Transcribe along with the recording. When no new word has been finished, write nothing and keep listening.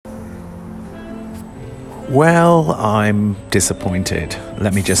Well, I'm disappointed.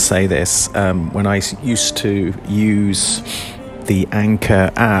 Let me just say this. When I used to use the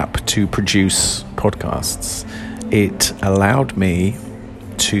Anchor app to produce podcasts, it allowed me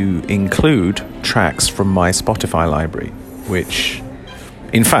to include tracks from my Spotify library, which,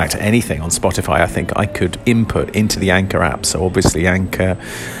 in fact, anything on Spotify I think I could input into the Anchor app. So obviously Anchor,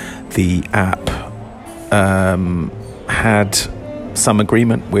 the app, had some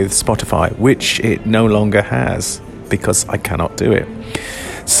agreement with Spotify, which it no longer has because I cannot do it.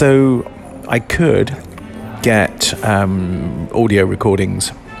 So I could get audio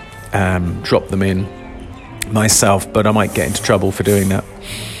recordings, drop them in myself, but I might get into trouble for doing that.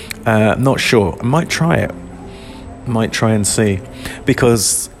 I'm not sure. I might try it. Might try and see.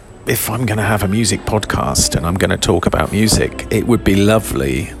 Because if I'm going to have a music podcast and I'm going to talk about music, it would be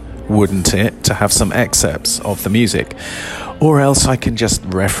lovely, wouldn't it, to have some excerpts of the music, or else I can just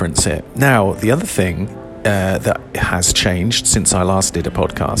reference it. Now, the other thing that has changed since I last did a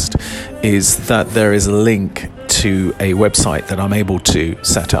podcast is that there is a link to a website that I'm able to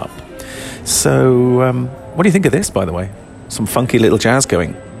set up. So, what do you think of this, by the way? Some funky little jazz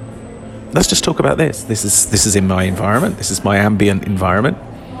going. Let's just talk about this. This is in my environment. This is my ambient environment.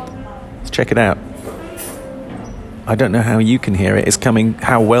 Let's check it out. I don't know how you can hear it. It's coming,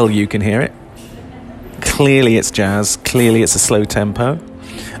 how well you can hear it. Clearly it's jazz. Clearly it's a slow tempo,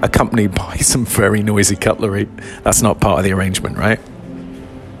 accompanied by some very noisy cutlery. That's not part of the arrangement, right?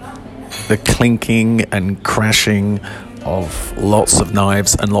 The clinking and crashing of lots of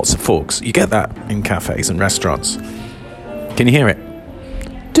knives and lots of forks. You get that in cafes and restaurants. Can you hear it?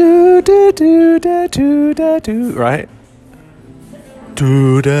 Do da do da do da do, right?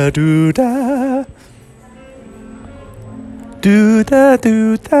 Do da do da. Do da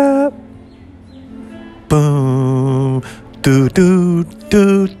do da. Boom. Do do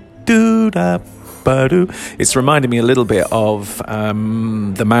do do da. It's reminding me a little bit of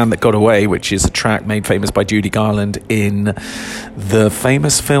The Man That Got Away, which is a track made famous by Judy Garland in the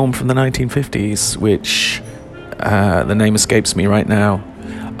famous film from the 1950s, which the name escapes me right now.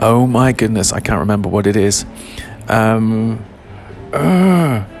 Oh my goodness, I can't remember what it is. That's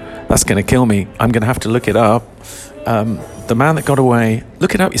going to kill me. I'm going to have to look it up. The Man That Got Away.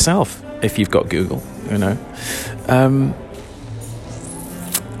 Look it up yourself if you've got Google, you know.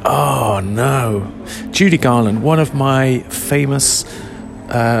 Oh no, Judy Garland, one of the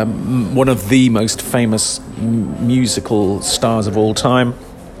most famous musical stars of all time,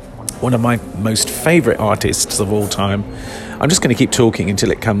 one of my most favourite artists of all time. I'm just going to keep talking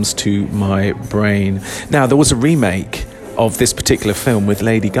until it comes to my brain. Now, there was a remake of this particular film with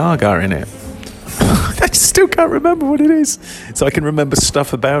Lady Gaga in it. I still can't remember what it is. So I can remember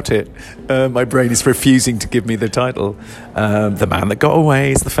stuff about it. My brain is refusing to give me the title. The Man That Got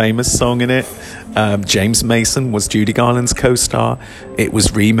Away is the famous song in it. James Mason was Judy Garland's co-star. It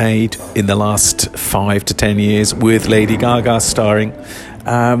was remade in the last 5 to 10 years with Lady Gaga starring.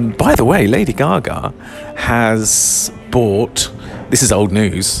 By the way, Lady Gaga has bought... This is old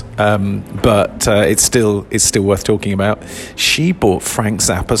news, but it's still worth talking about. She bought Frank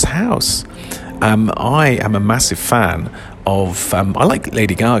Zappa's house. I am a massive fan of... I like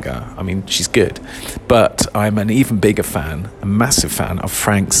Lady Gaga. I mean, she's good. But I'm an even bigger fan, a massive fan of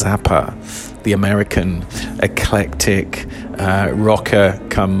Frank Zappa, the American eclectic rocker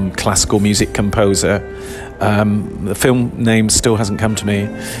come classical music composer. The film name still hasn't come to me.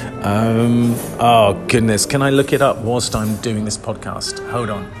 Oh, goodness. Can I look it up whilst I'm doing this podcast?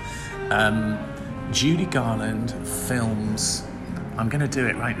 Hold on. Judy Garland films. I'm going to do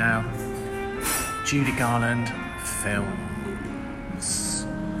it right now. Judy Garland films.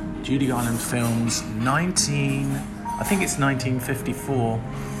 Judy Garland films 1954,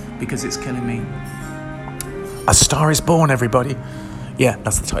 because it's killing me. A Star Is Born, everybody. Yeah,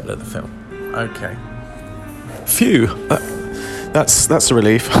 that's the title of the film. Okay. Phew. That's a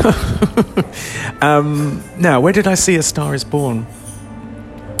relief. Now, where did I see A Star Is Born?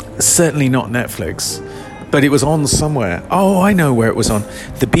 Certainly not Netflix. But it was on somewhere. Oh, I know where it was on.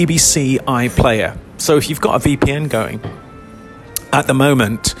 The BBC iPlayer. So if you've got a VPN going, at the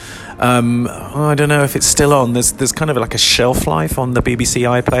moment, I don't know if it's still on. There's kind of like a shelf life on the BBC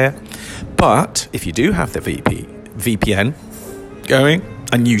iPlayer. But if you do have the VPN going,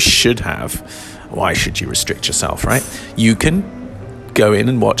 and you should have, why should you restrict yourself, right? You can go in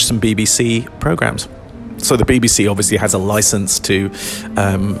and watch some BBC programs. So the BBC obviously has a license to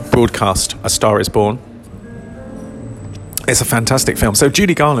broadcast A Star Is Born. It's a fantastic film. So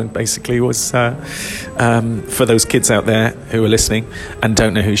Judy Garland basically was, for those kids out there who are listening and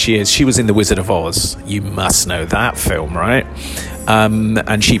don't know who she is, she was in The Wizard of Oz. You must know that film, right?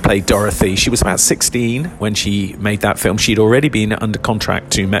 and she played Dorothy. She was about 16 when she made that film. She'd already been under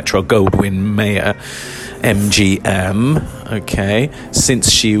contract to Metro-Goldwyn-Mayer, MGM, okay,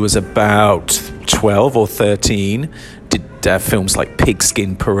 since she was about 12 or 13. Did films like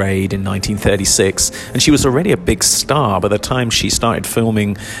Pigskin Parade in 1936, and she was already a big star by the time she started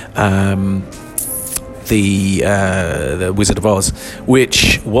filming the Wizard of Oz,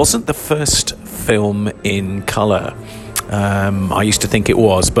 which wasn't the first film in colour. I used to think it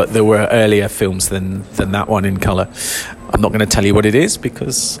was, but there were earlier films than that one in colour. I'm not going to tell you what it is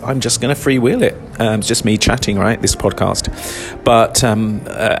because I'm just going to freewheel it. It's just me chatting, right, this podcast. But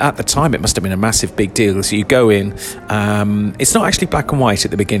at the time, it must have been a massive big deal. So you go in, it's not actually black and white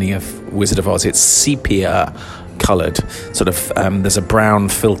at the beginning of Wizard of Oz. It's sepia coloured, sort of, there's a brown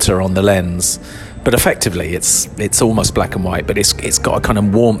filter on the lens. But effectively, it's almost black and white, but it's got a kind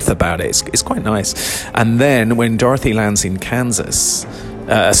of warmth about it. It's quite nice. And then when Dorothy lands in Kansas,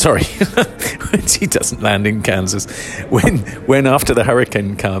 she doesn't land in Kansas. When after the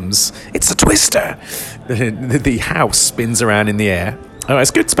hurricane comes, it's a twister. The house spins around in the air. Oh,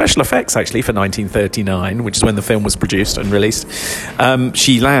 it's good special effects, actually, for 1939, which is when the film was produced and released.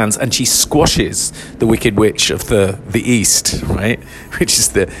 She lands and she squashes the Wicked Witch of the East, right? Which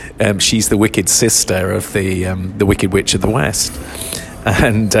is she's the wicked sister of the Wicked Witch of the West.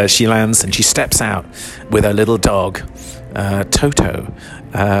 And she lands and she steps out with her little dog, Toto.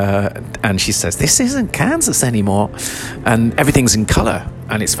 And she says, "This isn't Kansas anymore." And everything's in colour.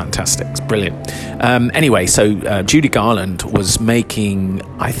 And it's fantastic. It's brilliant. Anyway, so Judy Garland was making,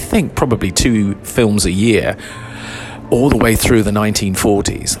 I think, probably 2 films a year all the way through the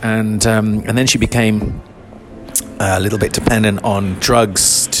 1940s. And then she became a little bit dependent on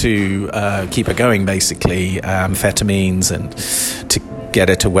drugs to keep her going, basically, amphetamines and to get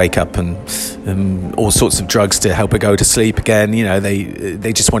her to wake up, and all sorts of drugs to help her go to sleep again. You know,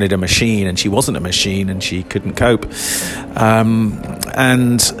 they just wanted a machine, and she wasn't a machine, and she couldn't cope.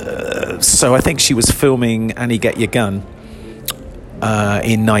 So I think she was filming Annie Get Your Gun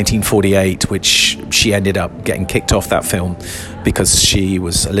in 1948, which she ended up getting kicked off that film because she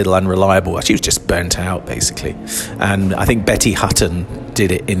was a little unreliable. She was just burnt out, basically. And I think Betty Hutton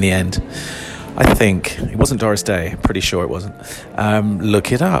did it in the end. I think it wasn't Doris Day. Pretty sure it wasn't.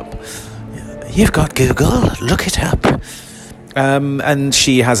 Look it up. You've got Google. Look it up. And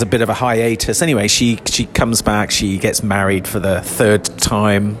she has a bit of a hiatus. Anyway, she comes back. She gets married for the 3rd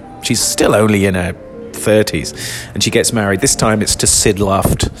time. She's still only in her 30s, and she gets married. This time it's to Sid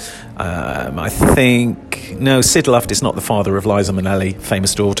Luft. I think Sid Luft is not the father of Liza Minnelli,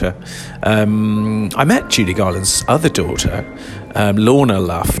 famous daughter. I met Judy Garland's other daughter, Lorna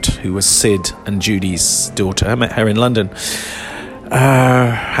Luft, who was Sid and Judy's daughter. I met her in London.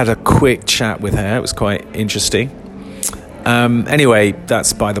 Had a quick chat with her. It was quite interesting. Anyway,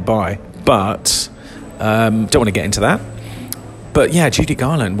 that's by the by. But don't want to get into that. But yeah, Judy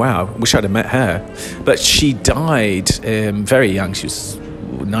Garland, wow, wish I'd have met her. But she died very young. She was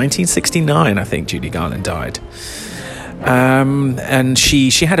 1969, I think Judy Garland died. And she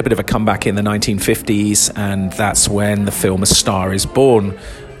had a bit of a comeback in the 1950s, and that's when the film A Star Is Born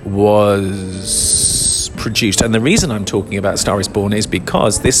was produced. And the reason I'm talking about A Star Is Born is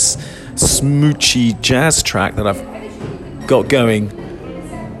because this smoochy jazz track that I've got going,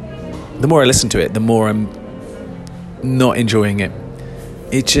 the more I listen to it, the more I'm not enjoying it.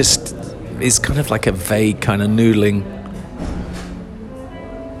 It just is kind of like a vague kind of noodling.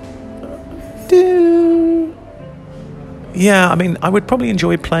 Yeah, I mean, I would probably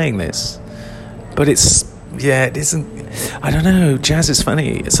enjoy playing this, but it isn't. I don't know. Jazz is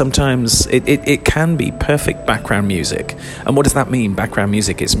funny. Sometimes it can be perfect background music. And what does that mean, background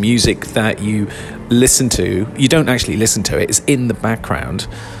music? It's music that you listen to. You don't actually listen to it. It's in the background.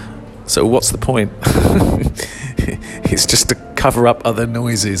 So what's the point? It's just to cover up other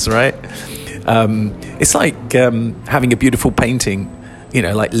noises, right? It's like having a beautiful painting, you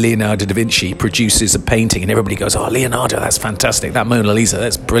know, like Leonardo da Vinci produces a painting and everybody goes, "Oh, Leonardo, that's fantastic. That Mona Lisa,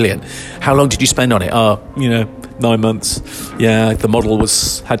 that's brilliant. How long did you spend on it?" "Oh, 9 months. Yeah, the model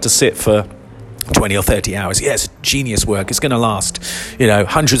had to sit for 20 or 30 hours. Yeah, it's genius work. It's going to last,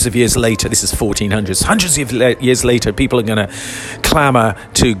 hundreds of years later. This is 1400s. Hundreds of years later, people are going to clamour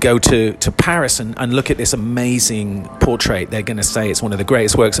to go to Paris and look at this amazing portrait. They're going to say it's one of the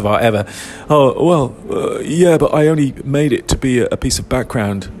greatest works of art ever. Oh, well, yeah, but I only made it to be a piece of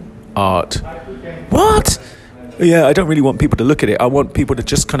background art." What? Yeah, I don't really want people to look at it. I want people to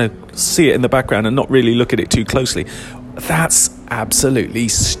just kind of see it in the background and not really look at it too closely. That's absolutely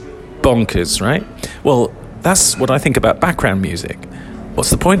bonkers, right? Well, that's what I think about background music.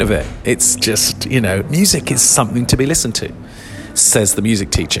 What's the point of it? It's just, music is something to be listened to. says the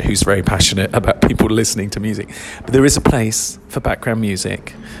music teacher, who's very passionate about people listening to music. But there is a place for background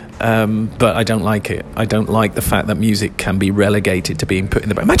music, but I don't like it. I don't like the fact that music can be relegated to being put in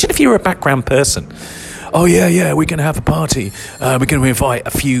the back. Imagine if you were a background person. Oh, yeah, we're going to have a party. We're going to invite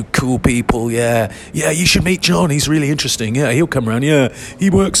a few cool people, yeah, you should meet John, he's really interesting, yeah, he'll come around, yeah, he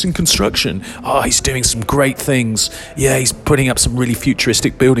works in construction, oh, he's doing some great things, yeah, he's putting up some really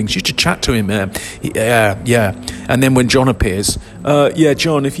futuristic buildings, you should chat to him, yeah, and then when John appears, yeah,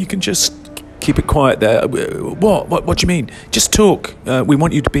 John, if you can just keep it quiet there. What do you mean? Just talk. We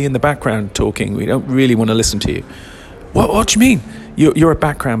want you to be in the background talking, we don't really want to listen to you. What do you mean? You're a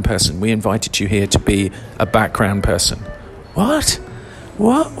background person. We invited you here to be a background person. What?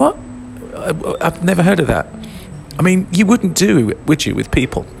 I've never heard of that. I mean, you wouldn't do it, would you, with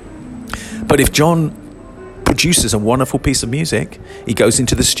people? But if John produces a wonderful piece of music, he goes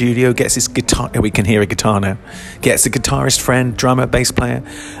into the studio, gets his guitar, we can hear a guitar now, gets a guitarist friend, drummer, bass player,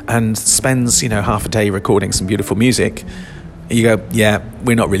 and spends, half a day recording some beautiful music. You go, yeah,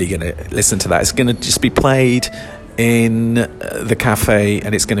 we're not really going to listen to that. It's going to just be played in the cafe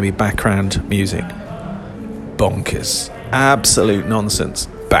and it's going to be background music. Bonkers. Absolute nonsense.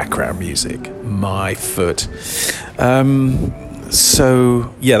 Background music. My foot.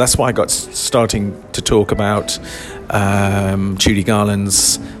 So, yeah, that's why I got starting to talk about Judy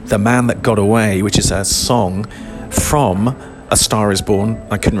Garland's The Man That Got Away, which is a song from A Star Is Born.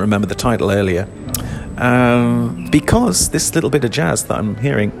 I couldn't remember the title earlier. Because this little bit of jazz that I'm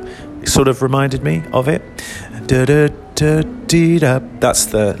hearing sort of reminded me of it. Da-da-da-dee-da. That's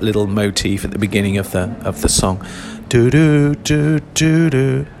the little motif at the beginning of the song.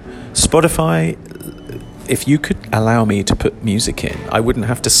 Do-do-do-do-do. Spotify, if you could allow me to put music in, I wouldn't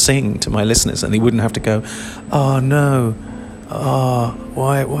have to sing to my listeners, and they wouldn't have to go, oh no,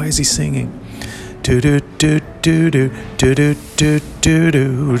 why is he singing? Do-do-do-do-do,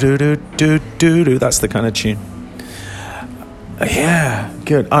 do-do-do-do-do, do-do-do-do-do. That's the kind of tune. Yeah,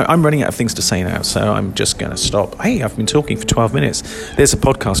 good. I'm running out of things to say now, so I'm just going to stop. Hey, I've been talking for 12 minutes. There's a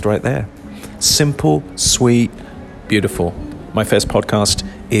podcast right there. Simple, sweet, beautiful. My first podcast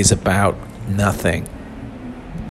is about nothing.